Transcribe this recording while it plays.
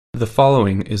The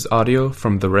following is audio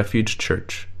from the Refuge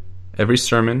Church. Every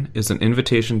sermon is an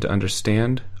invitation to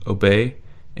understand, obey,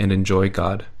 and enjoy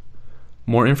God.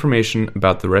 More information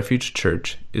about the Refuge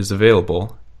Church is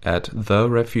available at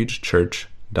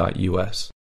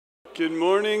therefugechurch.us. Good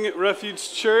morning,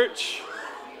 Refuge Church.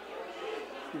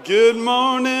 Good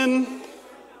morning.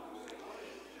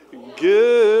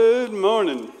 Good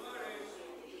morning.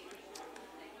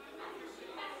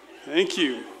 Thank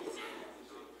you.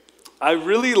 I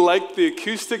really liked the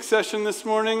acoustic session this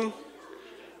morning.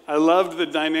 I loved the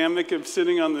dynamic of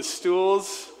sitting on the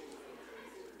stools.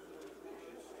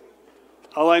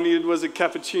 All I needed was a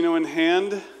cappuccino in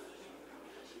hand.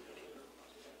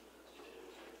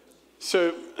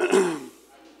 So,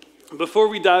 before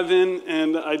we dive in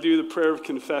and I do the prayer of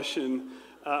confession,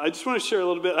 I just want to share a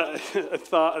little bit a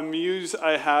thought, a muse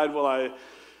I had while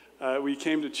we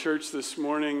came to church this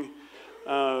morning.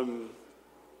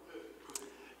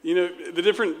 The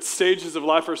different stages of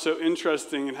life are so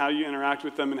interesting in how you interact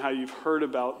with them and how you've heard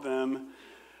about them.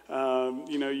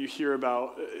 You hear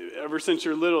about, ever since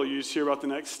you're little, you just hear about the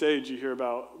next stage. You hear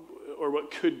about, or what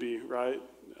could be, right?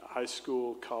 High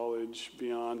school, college,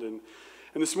 beyond. And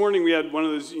this morning we had one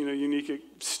of those, unique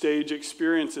stage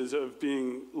experiences of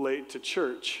being late to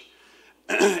church.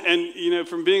 And,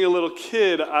 from being a little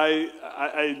kid,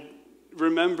 I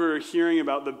remember hearing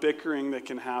about the bickering that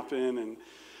can happen. And,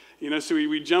 so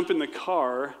we jump in the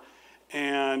car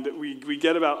and we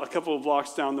get about a couple of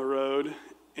blocks down the road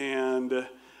and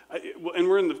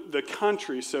we're in the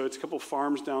country, so it's a couple of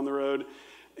farms down the road.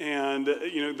 And,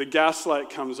 the gas light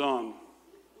comes on.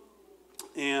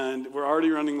 And we're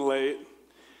already running late.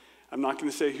 I'm not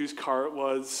going to say whose car it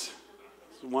was.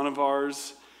 It was one of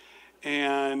ours.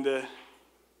 And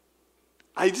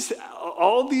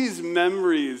all these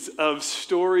memories of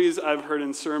stories I've heard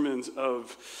in sermons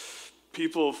of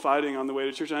people fighting on the way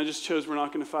to church, and I just chose we're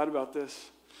not going to fight about this.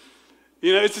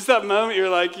 It's just that moment you're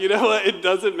like, you know what, it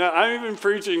doesn't matter. I'm even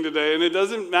preaching today, and it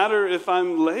doesn't matter if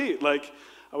I'm late. Like,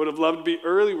 I would have loved to be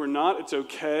early. We're not. It's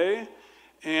okay.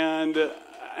 And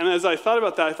as I thought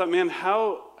about that, I thought, man,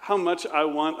 how much I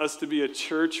want us to be a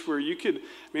church where you could,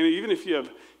 even if you have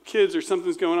kids or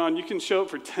something's going on, you can show up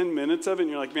for 10 minutes of it,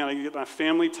 and you're like, man, I can get my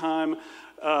family time.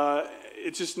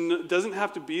 It just doesn't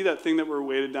have to be that thing that we're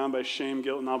weighted down by shame,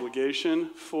 guilt, and obligation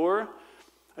for.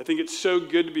 I think it's so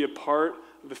good to be a part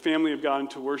of the family of God and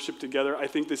to worship together. I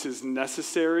think this is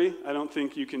necessary. I don't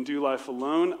think you can do life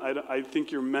alone. I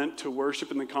think you're meant to worship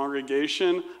in the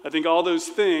congregation. I think all those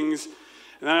things.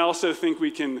 And I also think we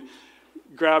can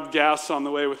grab gas on the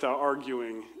way without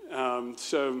arguing.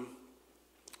 So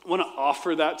I want to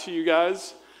offer that to you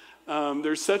guys.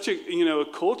 There's such a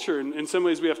culture, and in some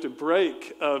ways we have to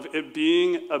break, of it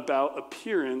being about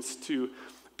appearance to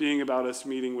being about us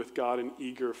meeting with God and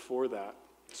eager for that.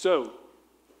 So,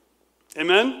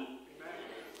 amen? Amen.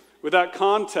 With that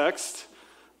context,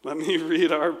 let me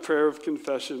read our prayer of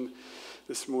confession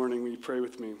this morning. Will you pray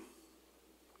with me?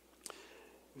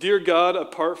 Dear God,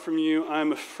 apart from you,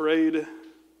 I'm afraid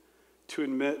to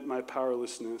admit my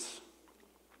powerlessness.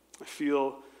 I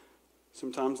feel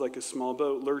sometimes like a small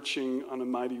boat lurching on a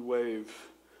mighty wave.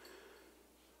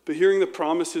 But hearing the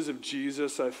promises of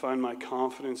Jesus, I find my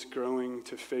confidence growing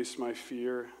to face my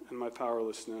fear and my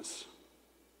powerlessness.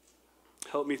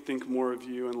 Help me think more of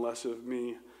you and less of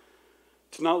me,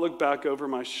 to not look back over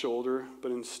my shoulder,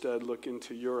 but instead look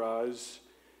into your eyes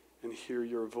and hear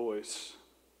your voice.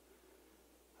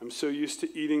 I'm so used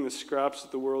to eating the scraps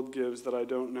that the world gives that I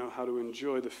don't know how to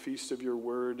enjoy the feast of your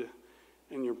word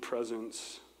and your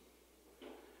presence.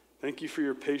 Thank you for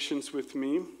your patience with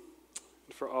me and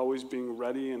for always being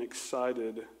ready and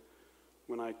excited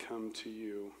when I come to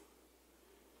you.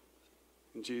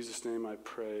 In Jesus' name I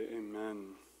pray,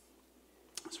 amen.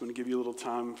 I just want to give you a little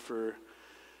time for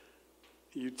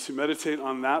you to meditate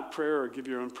on that prayer or give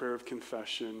your own prayer of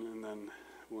confession, and then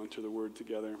we'll enter the word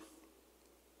together.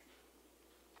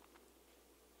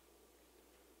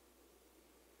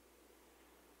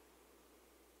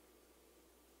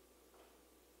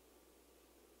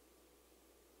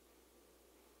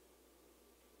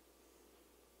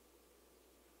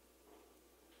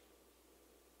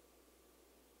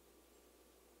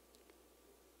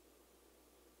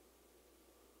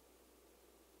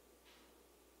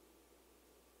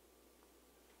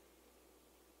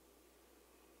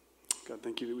 God,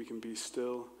 thank you that we can be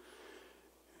still,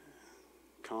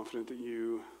 confident that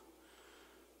you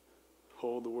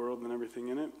hold the world and everything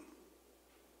in it.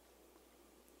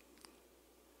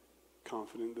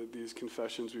 Confident that these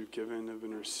confessions we've given have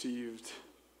been received,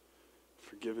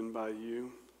 forgiven by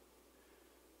you.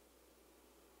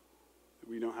 That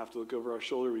we don't have to look over our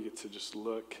shoulder, we get to just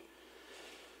look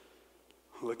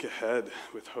look ahead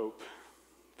with hope.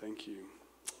 Thank you.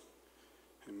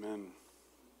 Amen.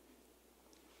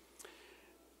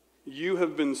 You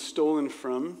have been stolen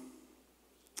from,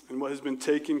 and what has been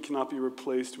taken cannot be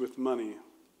replaced with money.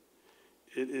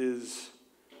 It is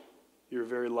your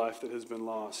very life that has been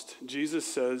lost. Jesus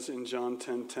says in John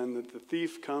 10:10 that the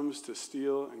thief comes to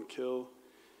steal and kill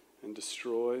and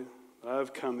destroy. I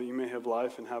have come that you may have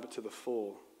life and have it to the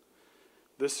full.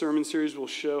 This sermon series will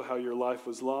show how your life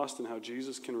was lost and how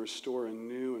Jesus can restore a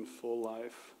new and full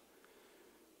life.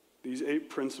 These 8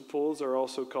 principles are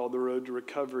also called the Road to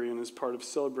Recovery and is part of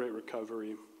Celebrate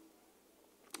Recovery.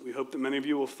 We hope that many of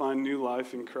you will find new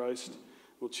life in Christ,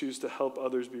 will choose to help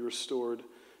others be restored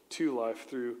to life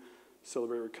through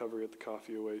Celebrate Recovery at the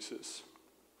Coffee Oasis.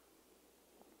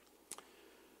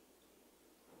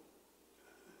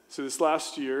 So this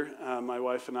last year, my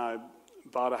wife and I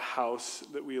bought a house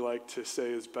that we like to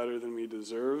say is better than we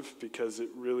deserve, because it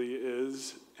really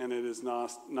is, and it is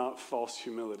not false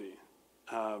humility.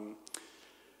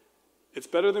 It's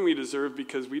better than we deserve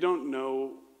because we don't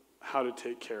know how to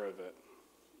take care of it,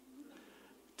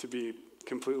 to be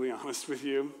completely honest with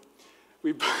you.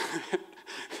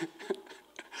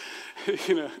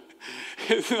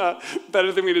 It's not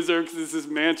better than we deserve because it's this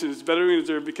mansion. It's better than we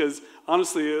deserve because,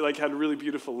 honestly, it had really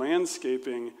beautiful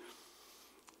landscaping.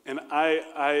 And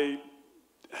I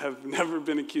have never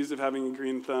been accused of having a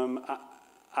green thumb.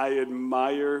 I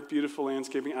admire beautiful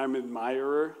landscaping. I'm an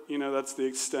admirer. That's the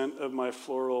extent of my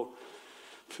floral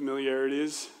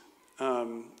familiarities.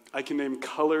 I can name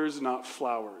colors, not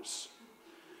flowers.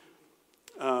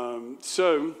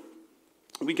 So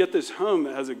we get this home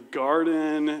that has a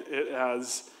garden. It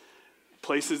has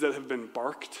places that have been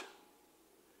barked,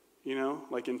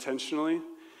 intentionally.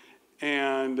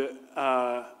 And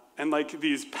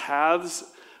these paths.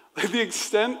 The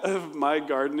extent of my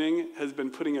gardening has been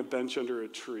putting a bench under a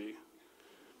tree.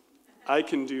 I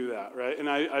can do that, right? And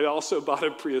I also bought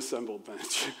a pre-assembled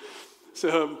bench.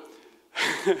 So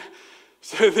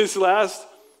this last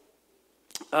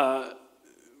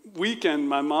weekend,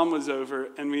 my mom was over,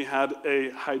 and we had a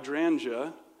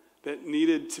hydrangea that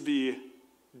needed to be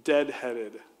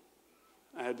deadheaded.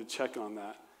 I had to check on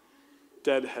that.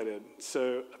 Deadheaded.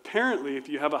 So apparently, if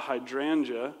you have a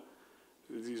hydrangea,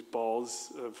 these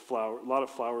balls of flower, a lot of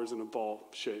flowers in a ball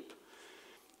shape.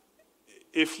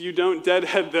 If you don't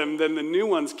deadhead them, then the new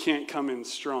ones can't come in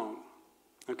strong.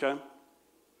 Okay?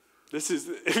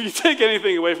 If you take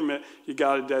anything away from it, you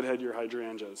got to deadhead your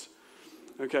hydrangeas.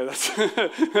 Okay, that's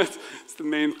the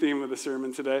main theme of the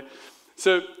sermon today.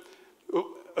 So,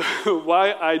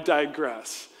 why I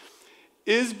digress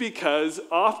is because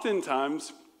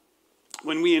oftentimes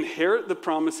when we inherit the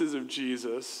promises of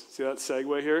Jesus, see that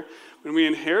segue here? When we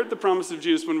inherit the promise of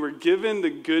Jesus, when we're given the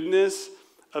goodness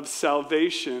of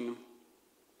salvation,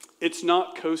 it's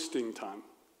not coasting time.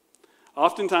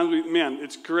 Oftentimes,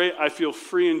 it's great. I feel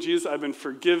free in Jesus. I've been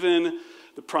forgiven.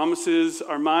 The promises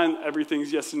are mine.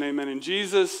 Everything's yes and amen in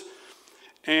Jesus.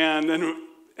 And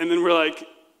then we're like,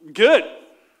 good.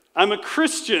 I'm a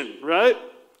Christian, right?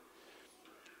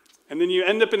 And then you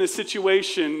end up in a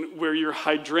situation where your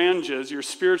hydrangeas, your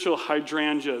spiritual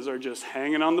hydrangeas, are just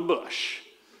hanging on the bush.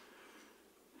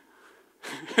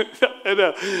 I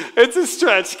know. It's a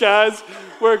stretch, guys.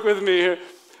 Work with me here.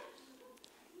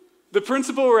 The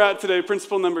principle we're at today,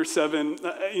 principle number 7,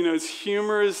 as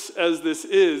humorous as this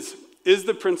is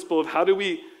the principle of how do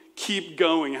we keep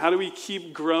going? How do we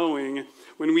keep growing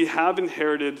when we have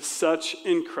inherited such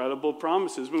incredible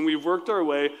promises? When we've worked our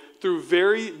way through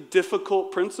very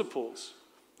difficult principles.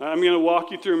 I'm going to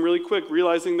walk you through them really quick,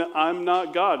 realizing that I'm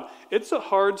not God. It's a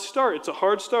hard start. It's a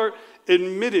hard start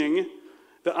admitting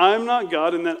that I'm not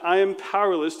God and that I am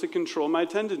powerless to control my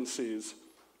tendencies,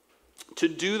 to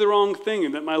do the wrong thing,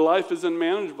 and that my life is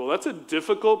unmanageable. That's a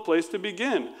difficult place to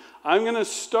begin. I'm going to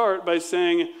start by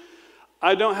saying,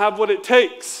 I don't have what it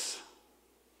takes.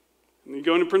 And you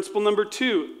go into principle number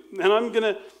 2, and I'm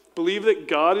going to believe that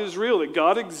God is real, that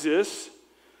God exists,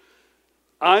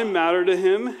 I matter to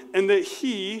him, and that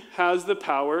he has the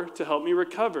power to help me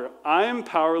recover. I am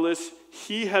powerless,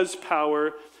 he has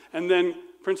power. And then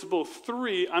principle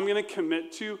 3, I'm going to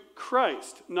commit to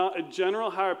Christ, not a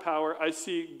general higher power. I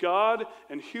see God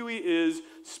and who he is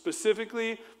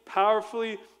specifically,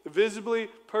 powerfully, visibly,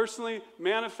 personally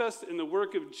manifest in the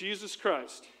work of Jesus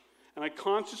Christ. And I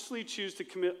consciously choose to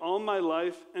commit all my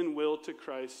life and will to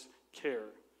Christ's care.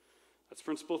 That's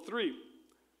principle 3.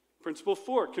 Principle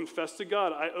 4, confess to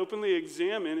God. I openly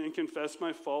examine and confess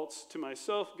my faults to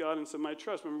myself, God, and some of my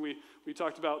trust. Remember we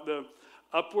talked about the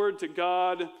upward to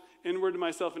God, inward to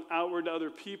myself, and outward to other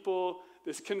people.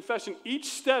 this confession. Each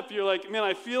step, you're like, man,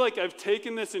 I feel like I've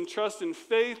taken this in trust and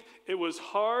faith. It was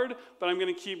hard, but I'm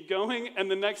going to keep going. And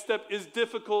the next step is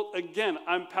difficult again.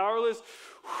 I'm powerless.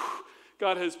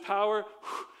 God has power.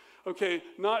 Okay,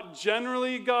 not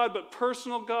generally God, but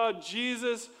personal God,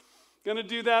 Jesus. Going to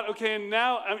do that. Okay, and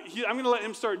now I'm going to let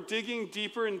him start digging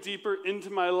deeper and deeper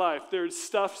into my life. There's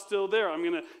stuff still there. I'm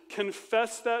going to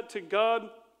confess that to God.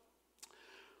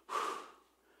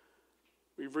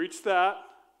 We've reached that.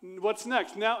 What's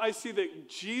next? Now I see that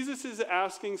Jesus is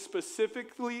asking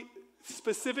specific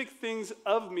things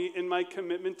of me in my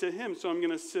commitment to him. So I'm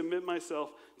going to submit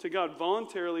myself to God,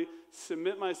 voluntarily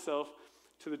submit myself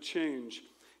to the change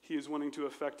he is wanting to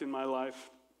effect in my life.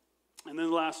 And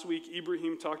then last week,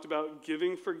 Ibrahim talked about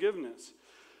giving forgiveness.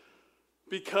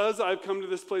 Because I've come to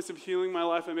this place of healing my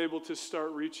life, I'm able to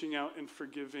start reaching out and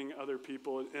forgiving other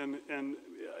people. And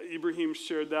Ibrahim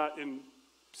shared that in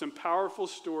some powerful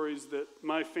stories that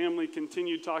my family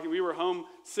continued talking. We were home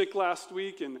sick last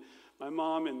week, and my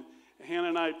mom and Hannah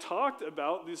and I talked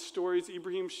about these stories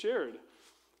Ibrahim shared.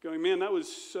 Going, man, that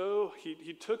was so,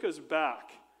 he took us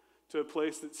back to a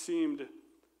place that seemed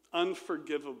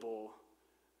unforgivable.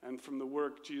 And from the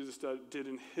work Jesus did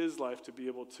in his life to be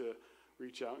able to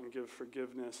reach out and give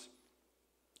forgiveness.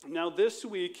 Now this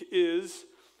week is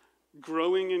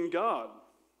growing in God.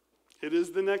 It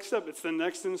is the next step. It's the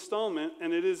next installment,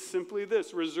 and it is simply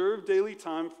this: reserve daily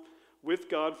time with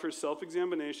God for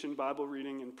self-examination, Bible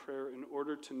reading, and prayer in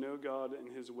order to know God and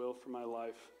his will for my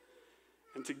life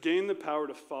and to gain the power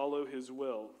to follow his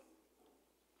will.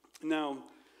 Now,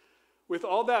 with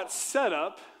all that set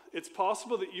up, it's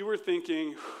possible that you were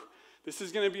thinking, this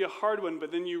is going to be a hard one,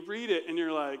 but then you read it and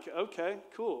you're like, okay,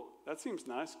 cool. That seems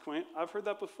nice, quaint. I've heard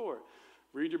that before.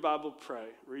 Read your Bible, pray.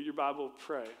 Read your Bible,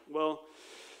 pray. Well,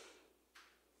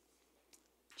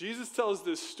 Jesus tells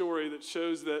this story that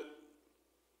shows that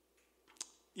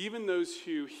even those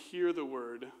who hear the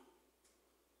word,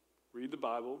 read the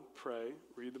Bible, pray,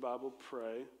 read the Bible,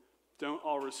 pray, don't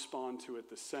all respond to it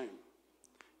the same.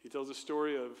 He tells a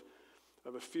story of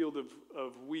a field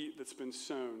of wheat that's been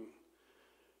sown.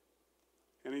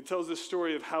 And he tells this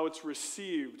story of how it's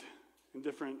received in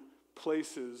different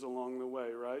places along the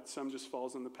way, right? Some just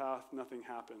falls on the path, nothing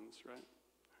happens, right?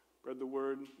 Read the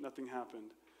word, nothing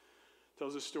happened.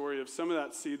 Tells a story of some of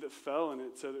that seed that fell, and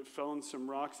it said it fell in some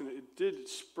rocks, and it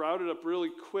sprouted up really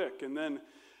quick, and then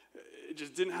it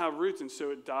just didn't have roots, and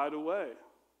so it died away.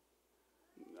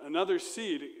 Another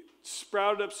seed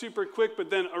sprouted up super quick, but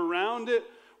then around it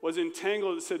was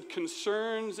entangled. It said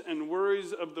concerns and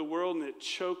worries of the world, and it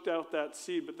choked out that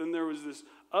seed. But then there was this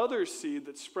other seed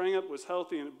that sprang up, was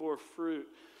healthy, and it bore fruit.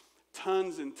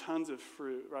 Tons and tons of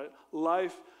fruit, right?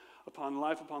 Life upon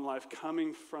life upon life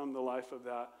coming from the life of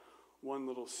that one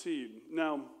little seed.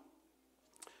 Now,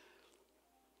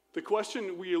 the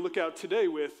question we look at today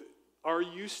with, are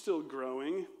you still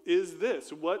growing, is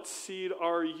this: what seed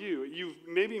are you? You've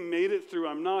maybe made it through,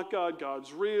 I'm not God,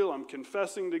 God's real, I'm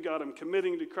confessing to God, I'm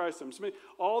committing to Christ, I'm submitting,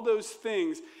 all those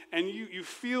things, and you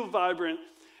feel vibrant,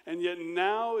 and yet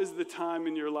now is the time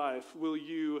in your life. Will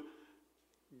you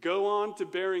go on to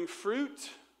bearing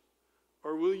fruit,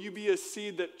 or will you be a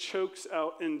seed that chokes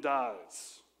out and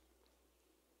dies?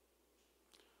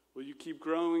 Will you keep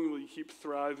growing? Will you keep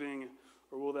thriving?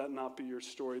 Or will that not be your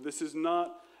story? This is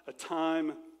not a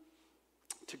time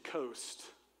to coast.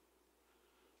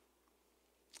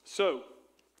 So,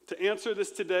 to answer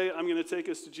this today, I'm going to take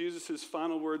us to Jesus'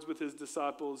 final words with his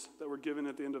disciples that were given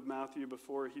at the end of Matthew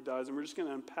before he dies, and we're just going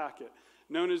to unpack it.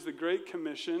 Known as the Great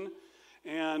Commission.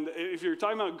 And if you're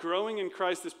talking about growing in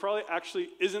Christ, this probably actually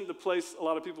isn't the place a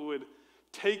lot of people would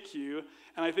take you.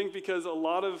 And I think because a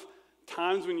lot of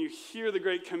times when you hear the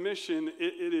Great Commission,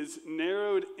 it is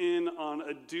narrowed in on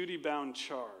a duty-bound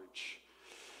charge.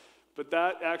 But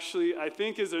that actually, I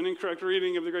think, is an incorrect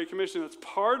reading of the Great Commission. That's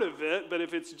part of it, but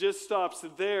if it just stops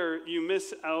there, you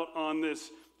miss out on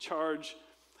this charge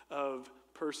of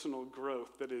personal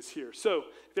growth that is here. So,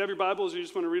 if you have your Bibles, you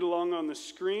just want to read along on the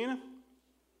screen.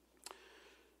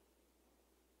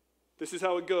 This is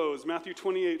how it goes. Matthew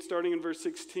 28, starting in verse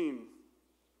 16.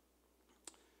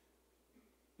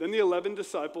 Then the 11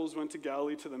 disciples went to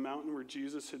Galilee to the mountain where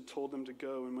Jesus had told them to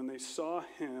go. And when they saw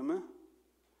him,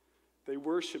 they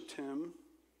worshipped him,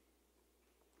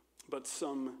 but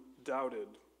some doubted.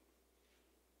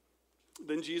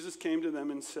 Then Jesus came to them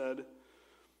and said,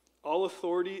 "All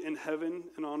authority in heaven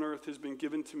and on earth has been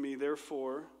given to me.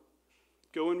 Therefore,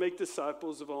 go and make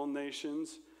disciples of all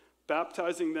nations,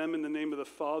 baptizing them in the name of the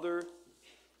Father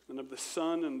and of the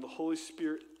Son and the Holy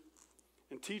Spirit,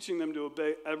 and teaching them to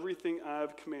obey everything I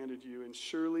have commanded you. And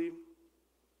surely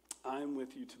I am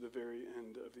with you to the very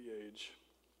end of the age."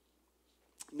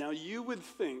 Now you would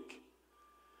think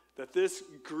that this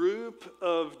group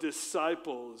of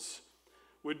disciples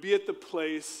would be at the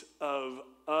place of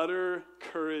utter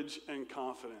courage and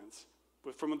confidence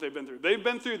from what they've been through. They've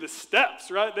been through the steps,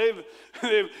 right?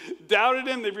 They've doubted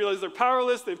him. They've realized they're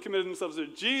powerless. They've committed themselves to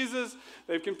Jesus.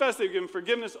 They've confessed. They've given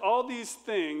forgiveness, all these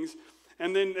things.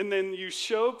 And then you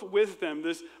show up with them,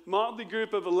 this motley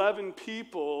group of 11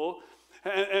 people,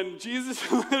 and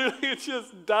Jesus literally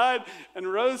just died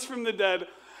and rose from the dead.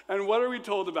 And what are we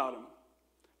told about him?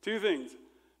 Two things.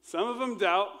 Some of them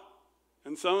doubt,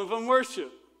 and some of them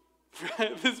worship.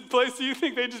 This place you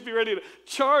think they'd just be ready to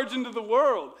charge into the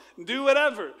world and do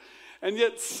whatever. And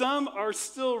yet some are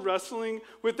still wrestling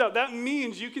with doubt. That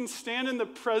means you can stand in the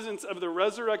presence of the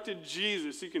resurrected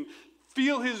Jesus. You can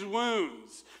feel his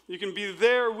wounds. You can be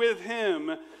there with him,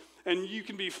 and you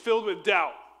can be filled with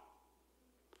doubt.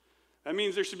 That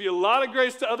means there should be a lot of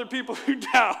grace to other people who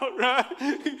doubt, right?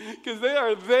 Because they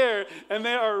are there, and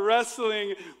they are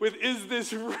wrestling with, is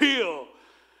this real?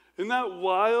 Isn't that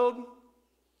wild?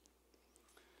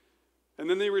 And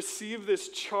then they receive this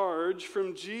charge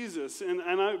from Jesus. And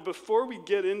before we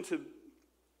get into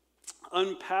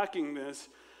unpacking this,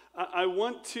 I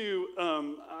want to,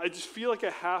 I just feel like I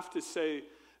have to say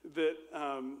that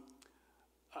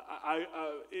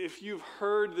if you've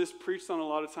heard this preached on a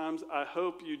lot of times, I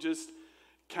hope you just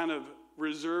kind of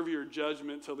reserve your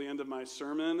judgment till the end of my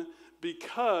sermon,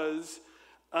 because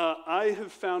I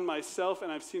have found myself,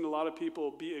 and I've seen a lot of people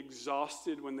be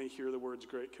exhausted when they hear the words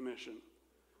Great Commission.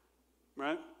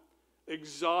 Right?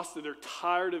 Exhausted. They're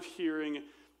tired of hearing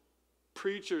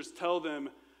preachers tell them,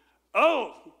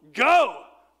 oh, go,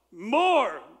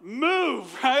 more,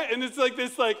 move, right? And it's like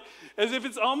this, like, as if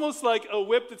it's almost like a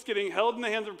whip that's getting held in the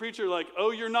hands of a preacher, like,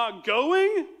 oh, you're not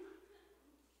going?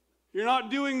 You're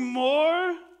not doing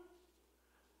more?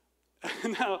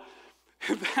 Now,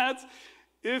 that's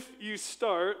if you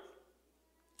start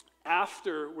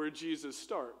after where Jesus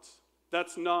starts.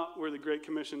 That's not where the Great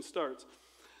Commission starts.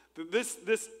 This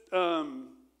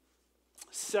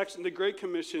section, the Great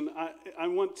Commission, I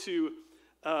want to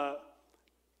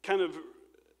kind of,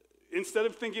 instead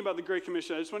of thinking about the Great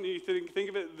Commission, I just want you to think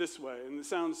of it this way, and it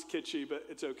sounds kitschy, but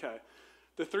it's okay.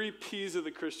 The 3 P's of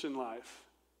the Christian life.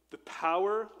 The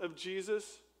power of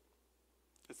Jesus,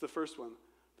 that's the first one.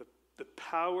 The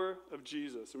power of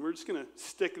Jesus. And we're just going to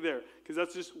stick there, because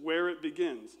that's just where it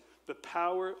begins. The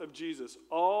power of Jesus.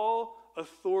 All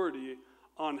authority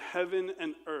on heaven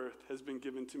and earth has been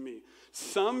given to me.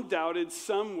 Some doubted,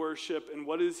 some worship, and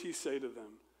what does he say to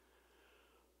them?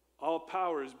 All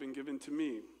power has been given to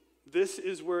me. This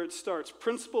is where it starts.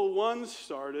 Principle 1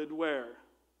 started where?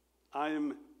 I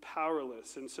am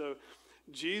powerless. And so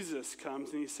Jesus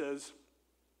comes and he says,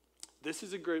 this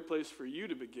is a great place for you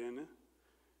to begin.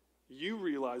 You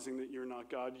realizing that you're not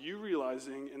God. You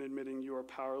realizing and admitting you are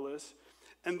powerless.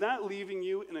 And that leaving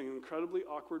you in an incredibly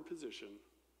awkward position.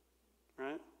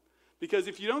 Right? Because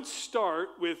if you don't start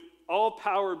with all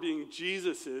power being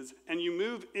Jesus's and you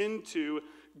move into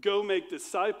go make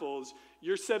disciples,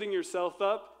 you're setting yourself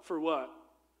up for what?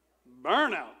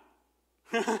 Burnout.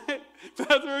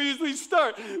 That's where we usually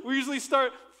start. We usually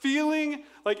start feeling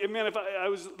like, man, if I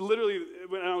was literally,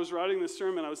 when I was writing this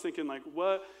sermon, I was thinking like,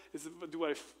 what's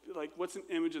an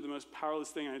image of the most powerless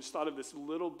thing? And I just thought of this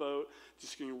little boat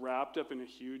just getting wrapped up in a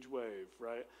huge wave,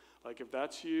 right? Like if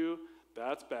that's you,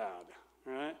 that's bad.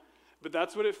 Right? But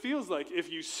that's what it feels like.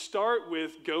 If you start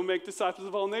with go make disciples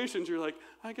of all nations, you're like,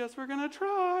 I guess we're going to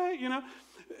try,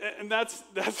 And that's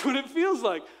what it feels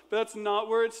like. But that's not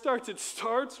where it starts. It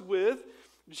starts with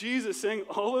Jesus saying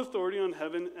all authority on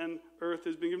heaven and earth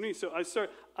has been given me. So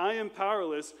I am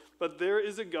powerless, but there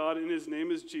is a God and his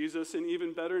name is Jesus. And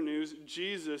even better news,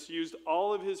 Jesus used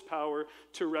all of his power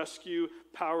to rescue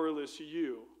powerless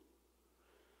you.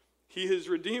 He has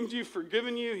redeemed you,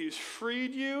 forgiven you, he's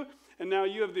freed you. And now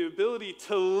you have the ability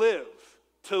to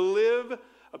live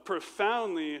a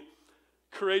profoundly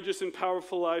courageous and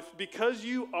powerful life because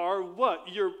you are what?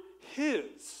 You're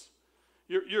his.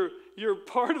 You're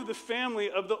part of the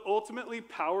family of the ultimately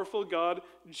powerful God,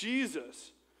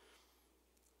 Jesus.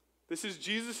 This is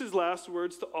Jesus' last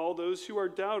words to all those who are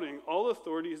doubting. All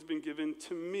authority has been given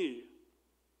to me.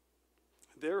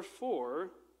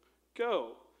 Therefore,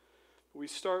 go. We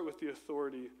start with the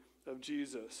authority of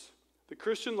Jesus. The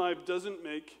Christian life doesn't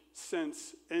make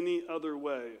sense any other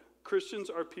way. Christians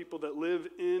are people that live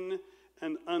in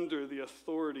and under the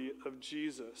authority of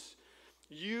Jesus.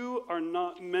 You are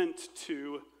not meant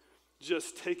to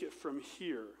just take it from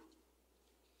here.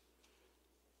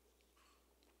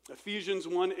 Ephesians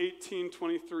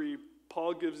 1:18-23,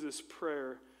 Paul gives this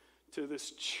prayer to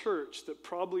this church that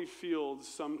probably feels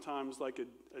sometimes like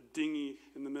a dinghy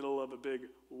in the middle of a big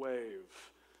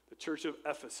wave, the church of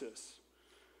Ephesus.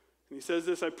 And he says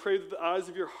this, I pray that the eyes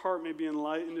of your heart may be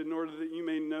enlightened in order that you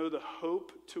may know the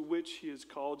hope to which he has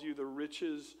called you, the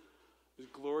riches, his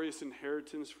glorious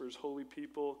inheritance for his holy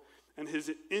people, and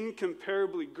his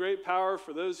incomparably great power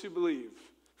for those who believe.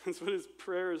 That's what his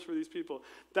prayer is for these people.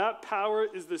 That power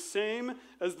is the same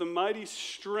as the mighty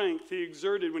strength he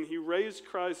exerted when he raised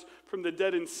Christ from the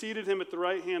dead and seated him at the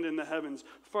right hand in the heavens,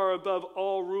 far above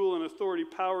all rule and authority,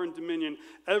 power and dominion,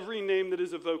 every name that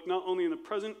is evoked, not only in the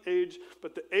present age,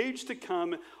 but the age to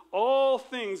come. All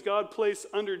things God placed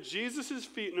under Jesus'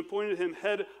 feet and appointed him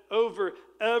head over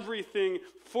everything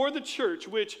for the church,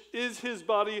 which is his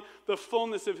body, the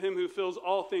fullness of him who fills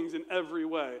all things in every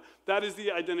way. That is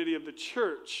the identity of the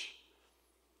church.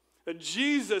 That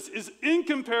Jesus is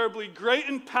incomparably great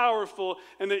and powerful,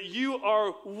 and that you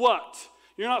are what?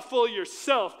 You're not full of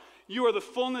yourself. You are the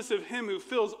fullness of him who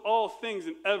fills all things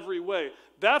in every way.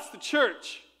 That's the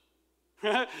church.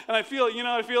 And I feel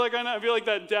like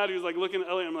that dad who's like looking at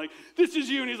Elliot, I'm like, this is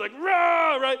you, and he's like,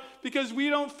 rah, right? Because we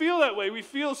don't feel that way. We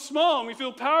feel small and we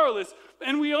feel powerless,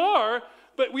 and we are,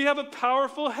 but we have a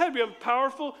powerful head. We have a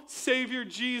powerful Savior,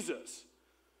 Jesus.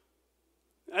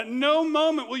 At no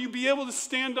moment will you be able to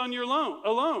stand on your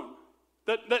alone.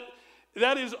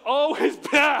 That is always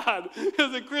bad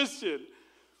as a Christian.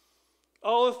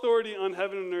 All authority on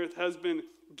heaven and earth has been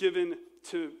given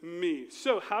to me.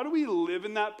 So how do we live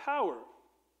in that power?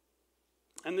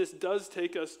 And this does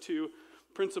take us to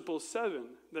principle 7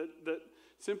 that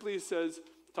simply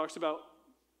talks about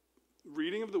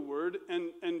reading of the word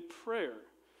and prayer.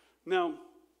 Now,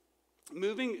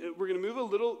 we're going to move a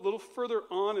little further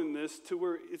on in this to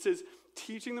where it says,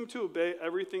 teaching them to obey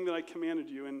everything that I commanded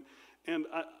you. And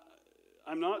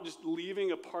I'm not just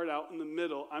leaving a part out in the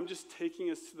middle. I'm just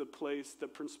taking us to the place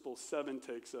that principle 7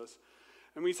 takes us.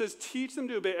 And when he says, teach them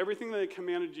to obey everything that I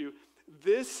commanded you,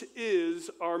 this is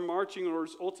our marching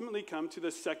orders ultimately come to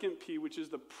the second P, which is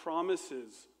the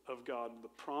promises of God, the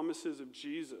promises of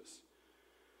Jesus.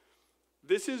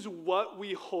 This is what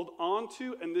we hold on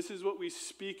to, and this is what we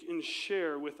speak and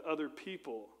share with other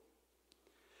people.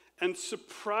 And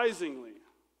surprisingly,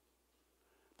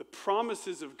 the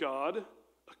promises of God,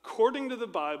 according to the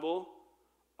Bible,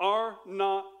 are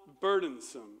not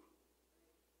burdensome.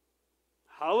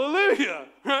 Hallelujah!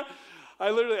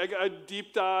 I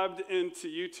deep dived into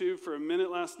YouTube for a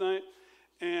minute last night,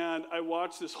 and I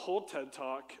watched this whole TED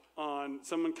Talk on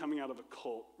someone coming out of a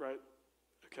cult, right?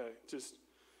 Okay,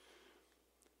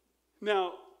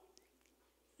 now,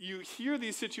 you hear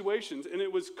these situations, and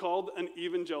it was called an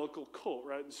evangelical cult,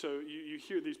 right? So you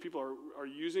hear these people are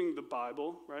using the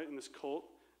Bible, right, in this cult,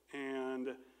 and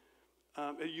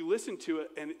you listen to it,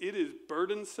 and it is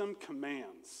burdensome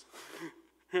commands,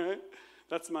 right?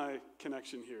 That's my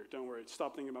connection here. Don't worry.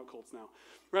 Stop thinking about cults now,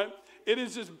 right? It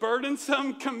is just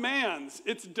burdensome commands.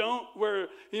 It's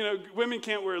women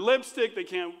can't wear lipstick. They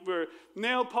can't wear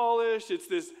nail polish. It's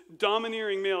this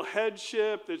domineering male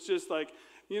headship. It's just like,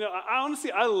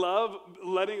 I love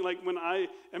letting, like when I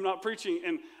am not preaching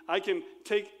and I can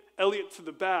take Elliot to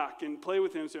the back and play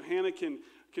with him so Hannah can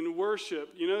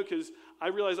worship, because I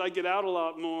realize I get out a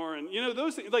lot more. And,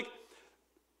 those things, like,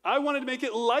 I wanted to make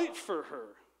it light for her.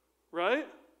 Right?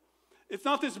 It's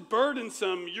not this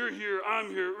burdensome, you're here, I'm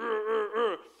here,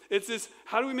 It's this,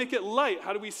 how do we make it light?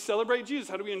 How do we celebrate Jesus?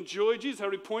 How do we enjoy Jesus? How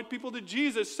do we point people to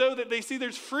Jesus so that they see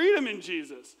there's freedom in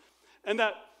Jesus? And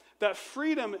that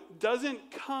freedom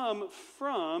doesn't come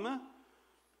from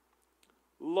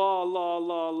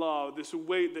law, this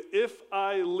weight that if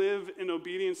I live in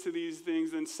obedience to these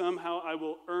things, then somehow I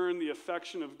will earn the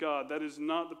affection of God. That is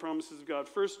not the promises of God.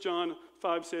 1 John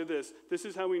 5 say this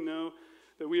is how we know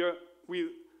that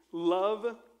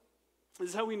this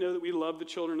is how we know that we love the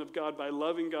children of God, by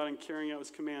loving God and carrying out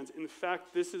his commands. In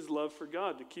fact, this is love for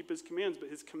God, to keep his commands, but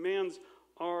his commands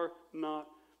are not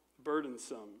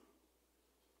burdensome.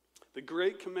 The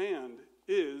great command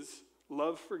is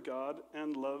love for God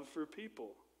and love for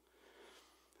people.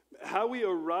 How we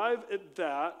arrive at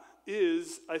that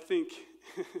is, I think,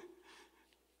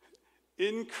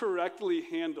 incorrectly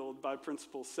handled by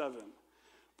principle 7.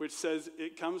 Which says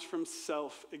it comes from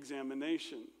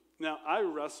self-examination. Now, I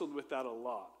wrestled with that a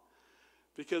lot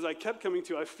because I kept coming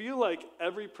to, I feel like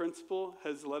every principle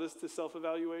has led us to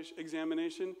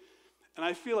self-examination, and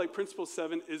I feel like principle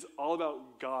 7 is all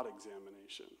about God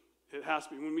examination. It has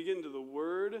to be. When we get into the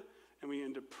Word and we get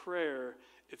into prayer,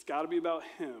 it's got to be about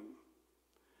him.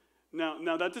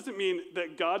 Now, that doesn't mean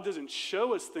that God doesn't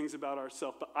show us things about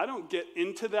ourselves, but I don't get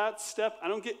into that step. I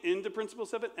don't get into principle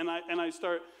 7, and I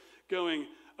start going,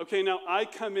 okay, now I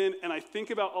come in and I think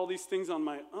about all these things on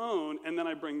my own, and then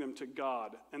I bring them to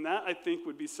God. And that, I think,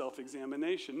 would be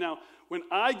self-examination. Now, when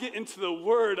I get into the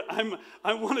Word,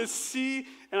 I want to see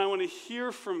and I want to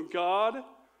hear from God.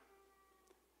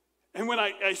 And when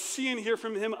I see and hear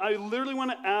from Him, I literally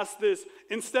want to ask this.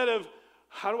 Instead of,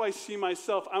 how do I see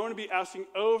myself? I want to be asking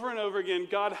over and over again,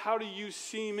 God, how do you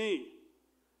see me?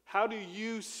 How do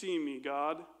you see me,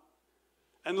 God?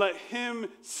 And let Him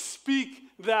speak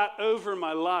that over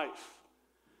my life.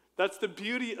 That's the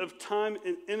beauty of time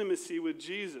and intimacy with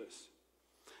Jesus.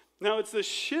 Now, it's the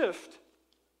shift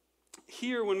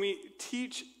here when we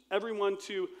teach everyone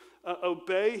to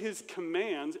obey His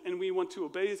commands, and we want to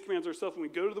obey His commands ourselves, and we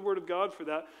go to the Word of God for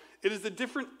that. It is a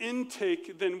different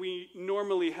intake than we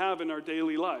normally have in our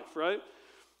daily life, right?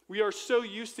 We are so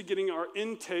used to getting our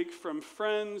intake from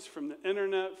friends, from the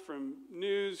internet, from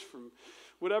news, from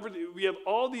whatever. We have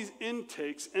all these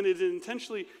intakes, and it is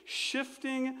intentionally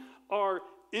shifting our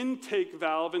intake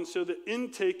valve, and so the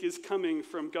intake is coming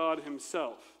from God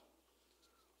Himself.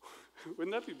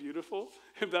 Wouldn't that be beautiful?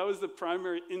 If that was the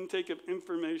primary intake of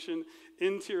information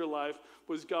into your life,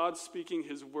 was God speaking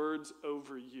His words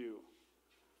over you.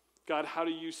 God, how do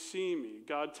you see me?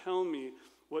 God, tell me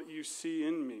what you see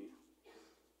in me.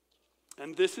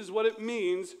 And this is what it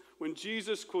means when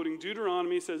Jesus, quoting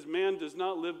Deuteronomy, says, man does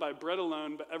not live by bread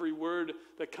alone, but every word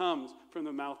that comes from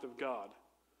the mouth of God.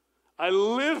 I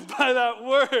live by that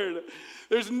word.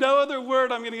 There's no other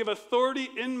word I'm going to give authority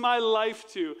in my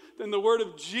life to than the word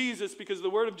of Jesus, because the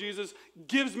word of Jesus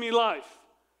gives me life.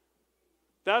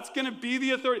 That's going to be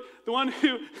the authority. The one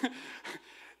who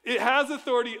it has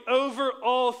authority over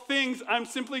all things. I'm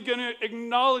simply going to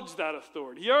acknowledge that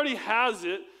authority. He already has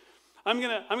it. I'm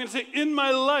going to say, in my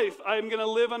life, I'm going to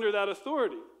live under that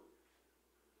authority.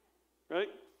 Right?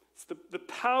 It's the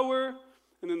power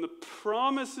and then the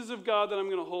promises of God that I'm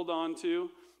going to hold on to.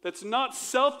 That's not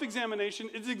self-examination.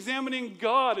 It's examining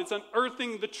God. It's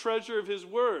unearthing the treasure of His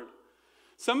word.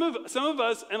 Some of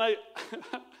us, and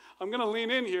I'm going to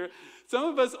lean in here, some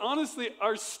of us honestly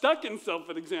are stuck in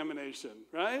self-examination,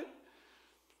 right?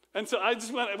 And so I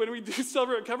just want, when we do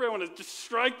Celebrate Recovery, I want to just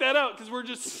strike that out, because we're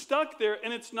just stuck there,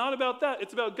 and it's not about that.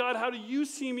 It's about, God, how do you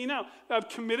see me now? I've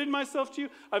committed myself to you.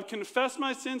 I've confessed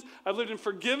my sins. I've lived in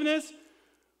forgiveness.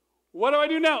 What do I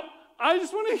do now? I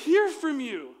just want to hear from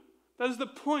you. That is the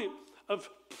point of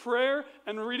prayer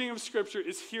and reading of Scripture,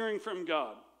 is hearing from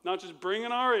God, not just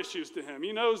bringing our issues to Him.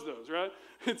 He knows those, right?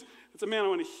 It's a man, I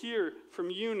want to hear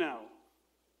from you now.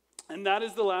 And that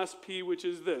is the last P, which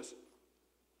is this.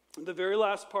 The very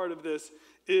last part of this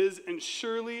is, and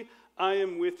surely I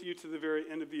am with you to the very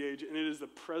end of the age, and it is the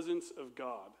presence of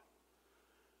God.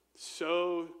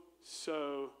 So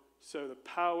the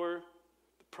power,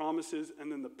 the promises, and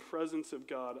then the presence of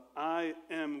God. I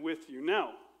am with you. Now,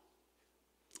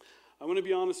 I want to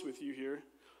be honest with you here.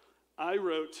 I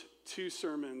wrote 2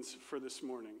 sermons for this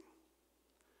morning.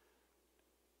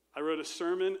 I wrote a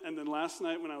sermon, and then last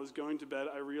night when I was going to bed,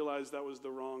 I realized that was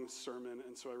the wrong sermon,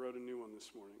 and so I wrote a new one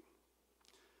this morning.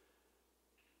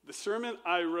 The sermon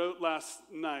I wrote last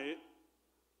night,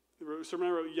 the sermon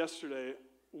I wrote yesterday,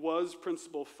 was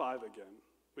Principle 5 again,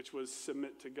 which was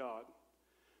submit to God.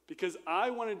 Because I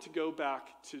wanted to go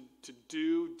back to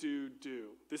do.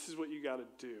 This is what you got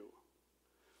to do.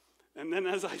 And then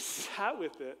as I sat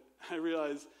with it, I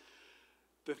realized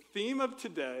the theme of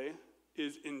today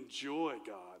is enjoy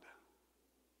God.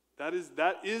 That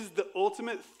is the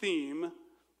ultimate theme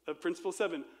of Principle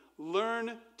 7.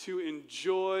 Learn to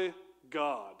enjoy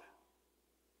God.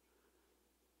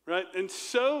 Right? And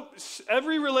so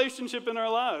every relationship in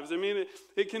our lives, I mean,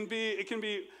 it can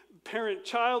be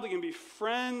parent-child, it can be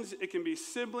friends, it can be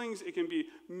siblings, it can be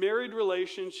married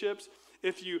relationships.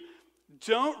 If you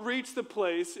don't reach the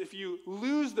place, if you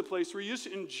lose the place where you just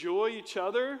enjoy each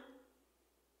other,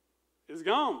 it's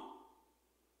gone.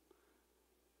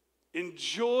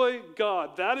 Enjoy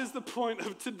God. That is the point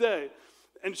of today.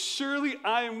 And surely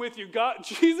I am with you. God,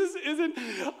 Jesus isn't,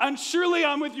 and surely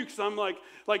I'm with you, because I'm like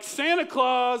Santa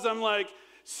Claus. I'm like,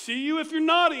 see you if you're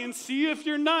naughty and see you if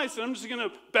you're nice. And I'm just going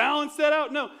to balance that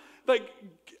out. No, like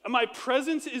my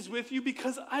presence is with you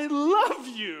because I love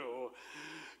you.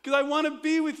 Because I want to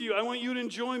be with you. I want you to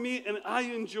enjoy me, and I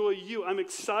enjoy you. I'm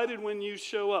excited when you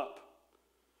show up.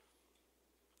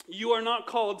 You are not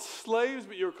called slaves,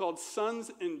 but you're called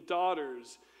sons and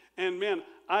daughters. And man,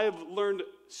 I have learned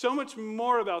so much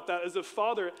more about that as a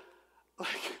father.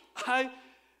 Like, I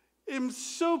am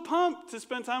so pumped to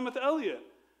spend time with Elliot.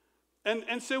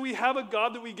 And so we have a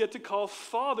God that we get to call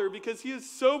Father, because He is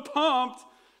so pumped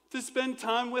to spend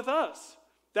time with us.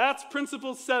 That's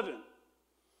Principle 7.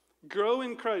 Grow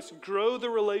in Christ. Grow the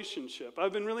relationship.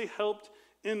 I've been really helped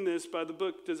in this by the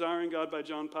book Desiring God by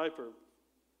John Piper.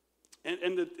 And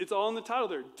it's all in the title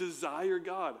there, Desire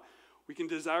God. We can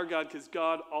desire God because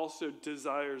God also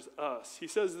desires us. He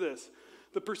says this,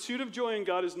 the pursuit of joy in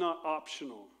God is not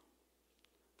optional.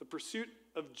 The pursuit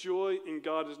of joy in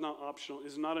God is not optional. It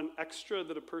is not an extra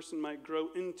that a person might grow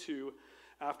into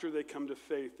after they come to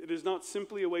faith. It is not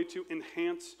simply a way to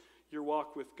enhance your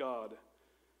walk with God.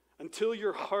 Until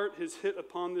your heart has hit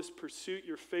upon this pursuit,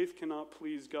 your faith cannot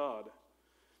please God.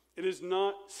 It is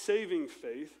not saving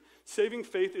faith. Saving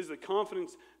faith is the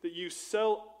confidence that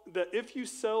if you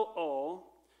sell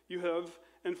all you have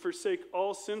and forsake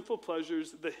all sinful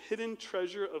pleasures, the hidden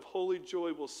treasure of holy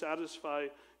joy will satisfy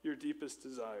your deepest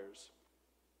desires.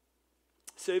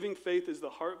 Saving faith is the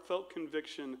heartfelt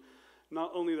conviction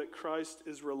not only that Christ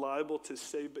is reliable to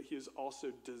save, but he is also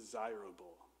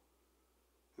desirable.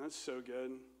 And that's so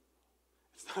good.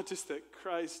 It's not just that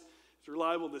Christ is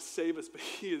reliable to save us, but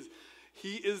he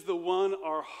is the one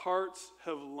our hearts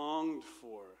have longed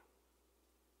for.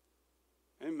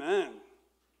 Amen.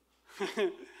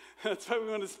 That's why we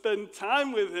want to spend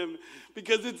time with him,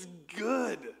 because it's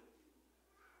good.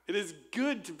 It is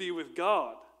good to be with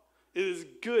God. It is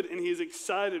good, and he is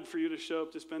excited for you to show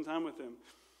up to spend time with him.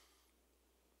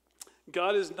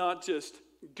 God is not just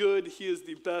good, he is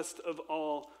the best of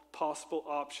all possible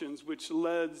options, which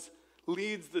leads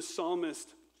the psalmist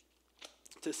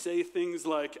to say things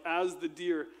like, as the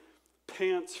deer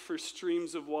pants for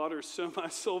streams of water, so my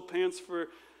soul pants for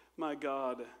my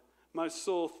God. My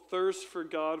soul thirsts for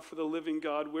God, for the living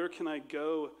God. Where can I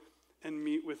go and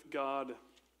meet with God?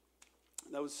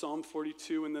 That was Psalm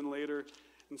 42, and then later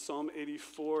in Psalm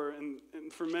 84.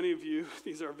 And for many of you,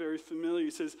 these are very familiar.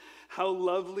 He says, how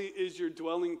lovely is your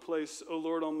dwelling place, O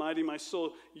Lord Almighty. My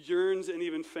soul yearns and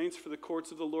even faints for the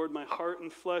courts of the Lord. My heart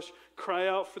and flesh cry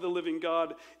out for the living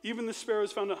God. Even the sparrow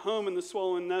has found a home and the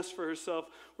swallow a nest for herself,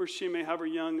 where she may have her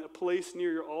young, a place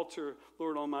near your altar,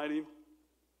 Lord Almighty.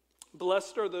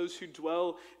 Blessed are those who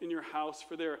dwell in your house,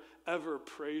 for they are ever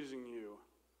praising you.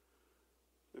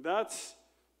 That's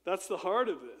the heart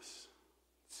of this.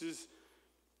 This is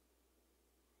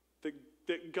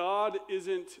that God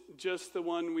isn't just the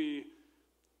one we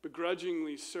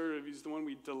begrudgingly serve. He's the one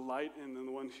we delight in, and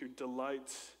the one who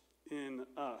delights in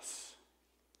us.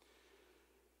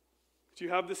 Do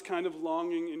you have this kind of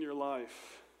longing in your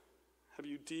life? Have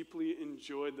you deeply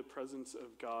enjoyed the presence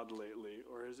of God lately,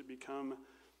 or has it become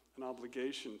an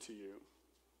obligation to you?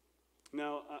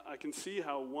 Now, I can see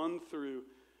how 1 through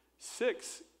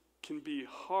 6 can be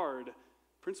hard.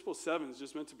 Principle 7 is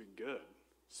just meant to be good.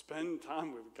 Spend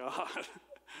time with God.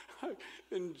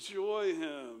 Enjoy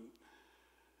him.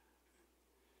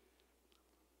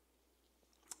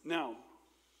 Now,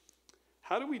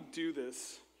 how do we do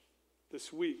this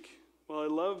week? Well, I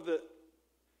love the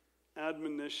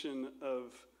admonition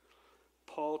of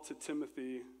Paul to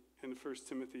Timothy in 1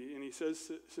 Timothy, and he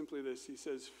says simply this. He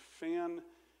says, fan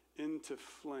into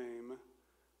flame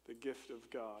the gift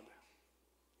of God.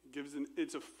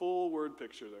 It's a full word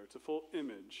picture there. It's a full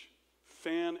image.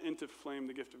 Fan into flame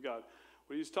the gift of God.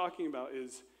 What he's talking about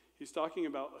is, he's talking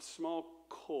about a small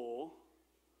coal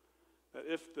that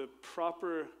if the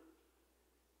proper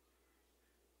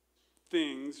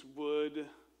things, wood,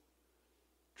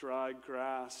 dry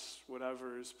grass,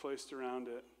 whatever is placed around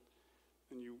it,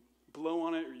 and you blow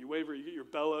on it, or you wave, or you get your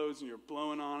bellows and you're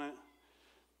blowing on it,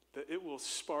 that it will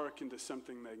spark into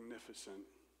something magnificent.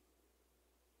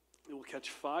 It will catch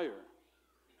fire.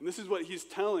 And this is what he's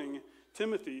telling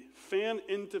Timothy, fan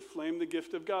into flame the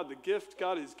gift of God. The gift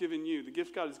God has given you, the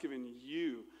gift God has given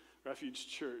you, Refuge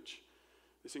Church.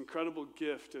 This incredible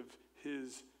gift of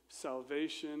his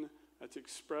salvation that's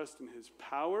expressed in his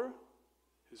power,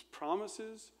 his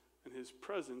promises, and his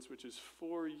presence, which is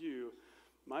for you,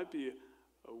 might be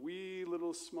a wee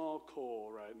little small coal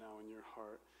right now in your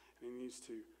heart. And it needs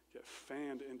to get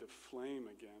fanned into flame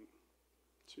again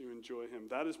so you enjoy him.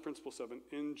 That is principle 7.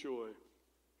 Enjoy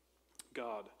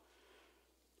God.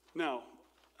 Now,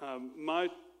 my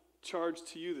charge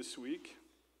to you this week,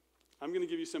 I'm going to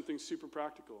give you something super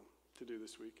practical to do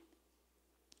this week.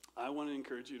 I want to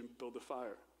encourage you to build a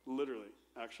fire. Literally,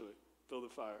 actually, build a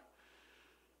fire.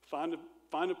 Find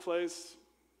a place.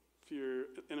 If you're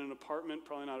in an apartment,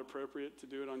 probably not appropriate to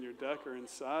do it on your deck or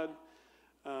inside.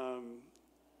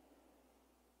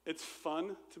 It's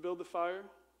fun to build a fire.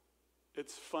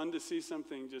 It's fun to see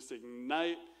something just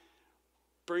ignite.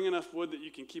 Bring enough wood that you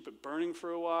can keep it burning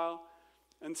for a while,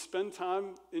 and spend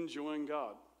time enjoying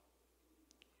God.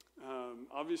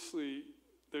 Obviously,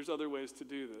 there's other ways to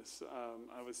do this.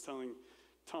 I was telling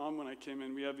Tom when I came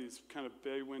in, we have these kind of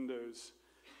bay windows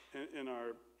in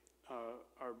our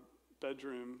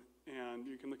bedroom, and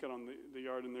you can look out on the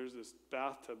yard, and there's this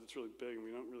bathtub that's really big and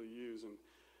we don't really use. And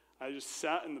I just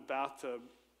sat in the bathtub,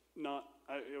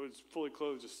 it was fully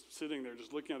clothed, just sitting there,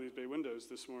 just looking out these bay windows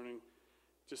this morning,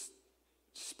 just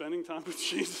spending time with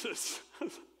Jesus.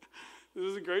 This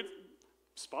is a great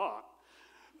spot.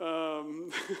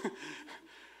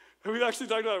 We've actually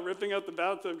talked about ripping out the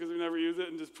bathtub because we never use it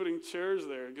and just putting chairs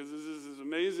there because this is this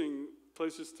amazing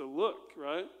place just to look,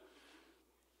 right?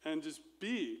 And just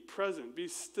be present, be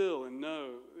still, and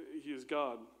know He is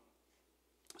God.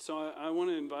 So I want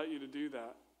to invite you to do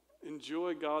that.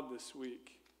 Enjoy God this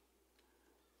week.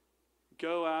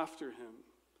 Go after Him.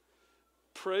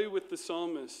 Pray with the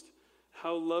psalmist,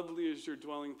 how lovely is your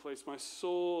dwelling place. My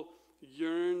soul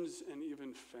yearns and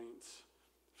even faints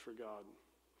for God.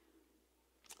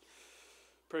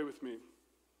 Pray with me.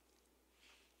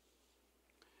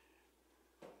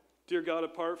 Dear God,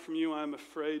 apart from you, I am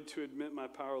afraid to admit my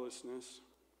powerlessness.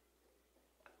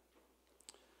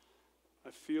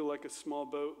 I feel like a small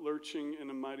boat lurching in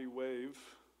a mighty wave.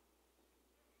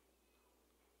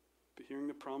 But hearing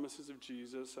the promises of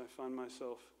Jesus, I find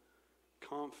myself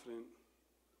confident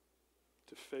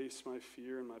to face my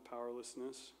fear and my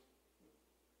powerlessness.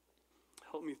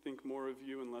 Help me think more of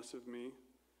you and less of me,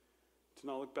 to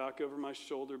not look back over my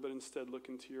shoulder, but instead look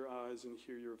into your eyes and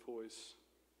hear your voice.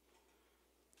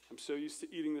 I'm so used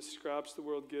to eating the scraps the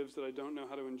world gives that I don't know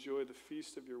how to enjoy the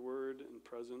feast of your word and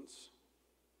presence.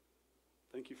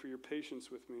 Thank you for your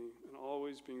patience with me and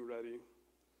always being ready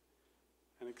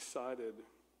and excited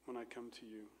when I come to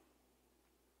you.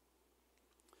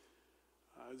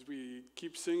 As we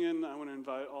keep singing, I want to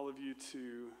invite all of you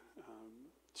to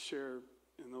share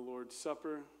in the Lord's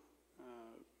Supper,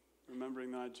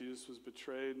 remembering that Jesus was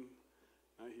betrayed.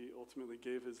 He ultimately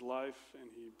gave his life and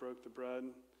he broke the bread.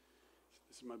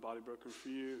 This is my body broken for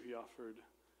you. He offered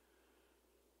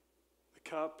the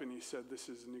cup and he said, this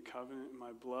is a new covenant in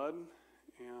my blood.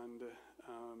 And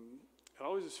it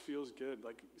always just feels good,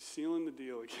 like sealing the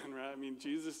deal again, right? I mean,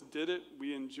 Jesus did it.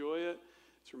 We enjoy it.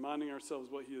 It's reminding ourselves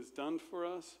what he has done for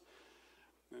us.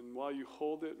 And while you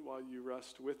hold it, while you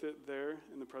rest with it there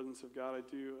in the presence of God, I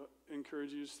do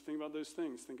encourage you to think about those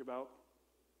things. Think about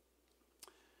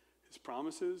his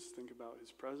promises. Think about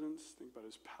his presence. Think about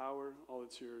his power. All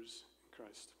that's yours in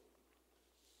Christ.